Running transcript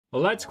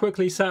let's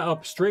quickly set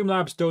up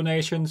Streamlabs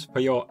donations for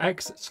your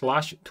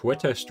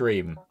X/Twitter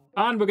stream.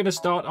 And we're going to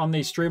start on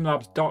the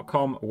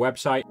streamlabs.com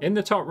website. In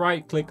the top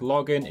right, click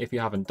login if you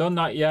haven't done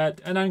that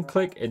yet, and then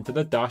click into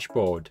the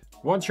dashboard.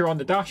 Once you're on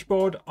the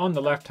dashboard, on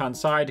the left hand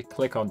side,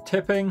 click on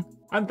tipping,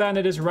 and then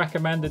it is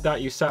recommended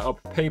that you set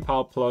up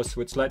PayPal Plus,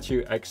 which lets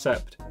you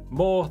accept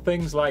more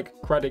things like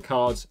credit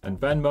cards and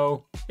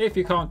Venmo. If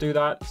you can't do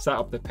that, set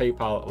up the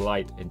PayPal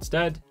Lite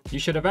instead. You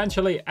should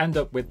eventually end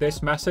up with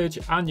this message,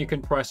 and you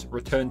can press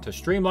return to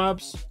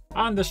Streamlabs.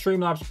 And the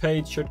Streamlabs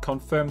page should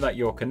confirm that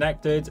you're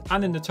connected,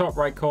 and in the top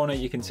right corner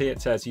you can see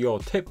it says your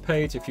tip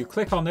page. If you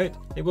click on it,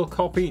 it will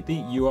copy the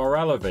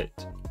URL of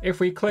it. If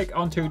we click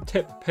onto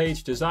tip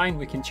page design,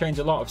 we can change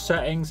a lot of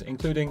settings,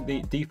 including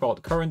the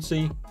default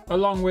currency,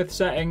 along with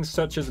settings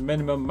such as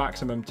minimum,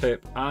 maximum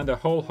tip, and a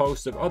whole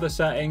host of other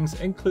settings,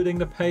 including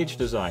the page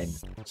design.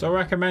 So I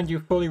recommend you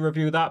fully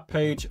review that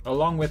page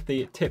along with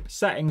the tip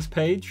settings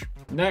page.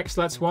 Next,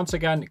 let's once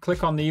again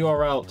click on the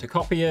URL to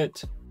copy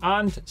it.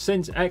 And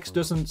since X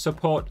doesn't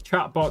support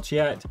chatbots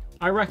yet,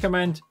 I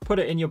recommend put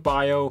it in your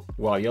bio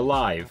while you're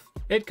live.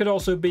 It could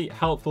also be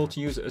helpful to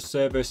use a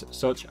service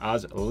such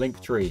as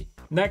Linktree.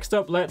 Next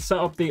up, let's set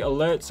up the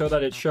alert so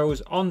that it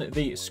shows on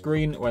the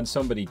screen when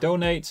somebody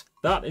donates.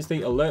 That is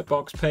the alert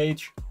box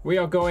page. We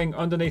are going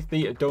underneath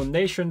the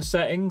donation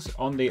settings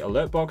on the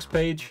alert box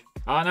page.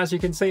 And as you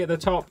can see at the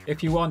top,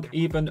 if you want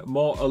even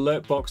more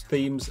alert box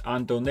themes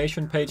and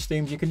donation page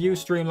themes, you can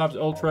use Streamlabs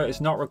Ultra. It's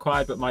not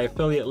required, but my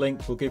affiliate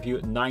link will give you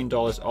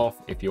 $9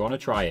 off if you want to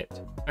try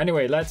it.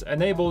 Anyway, let's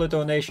enable the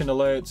donation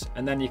alerts,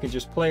 and then you can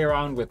just play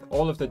around with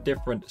all of the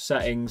different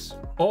settings,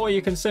 or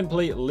you can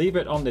simply leave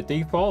it on the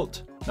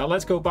default. Now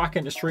let's go back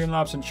into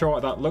Streamlabs and show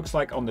what that looks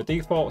like on the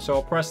default. So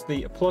I'll press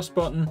the plus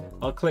button,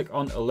 I'll click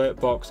on alert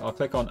box, I'll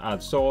click on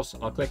add source,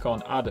 I'll click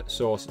on add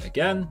source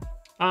again.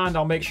 And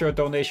I'll make sure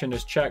donation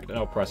is checked, and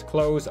I'll press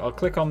close. I'll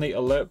click on the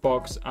alert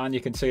box, and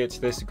you can see it's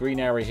this green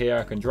area here.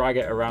 I can drag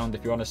it around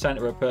if you want to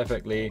center it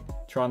perfectly.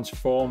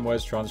 Transform,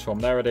 where's transform?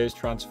 There it is,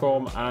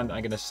 transform, and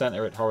I'm going to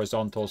center it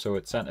horizontal so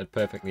it's centered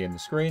perfectly in the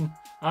screen.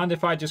 And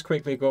if I just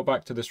quickly go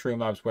back to the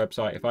Streamlabs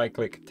website, if I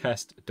click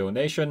test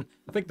donation,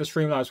 I think the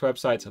Streamlabs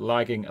website's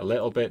lagging a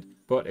little bit,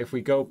 but if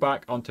we go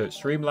back onto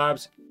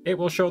Streamlabs, it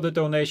will show the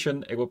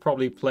donation. It will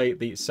probably play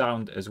the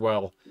sound as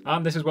well.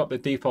 And this is what the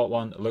default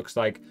one looks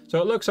like. So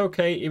it looks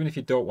okay, even if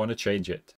you don't want to change it.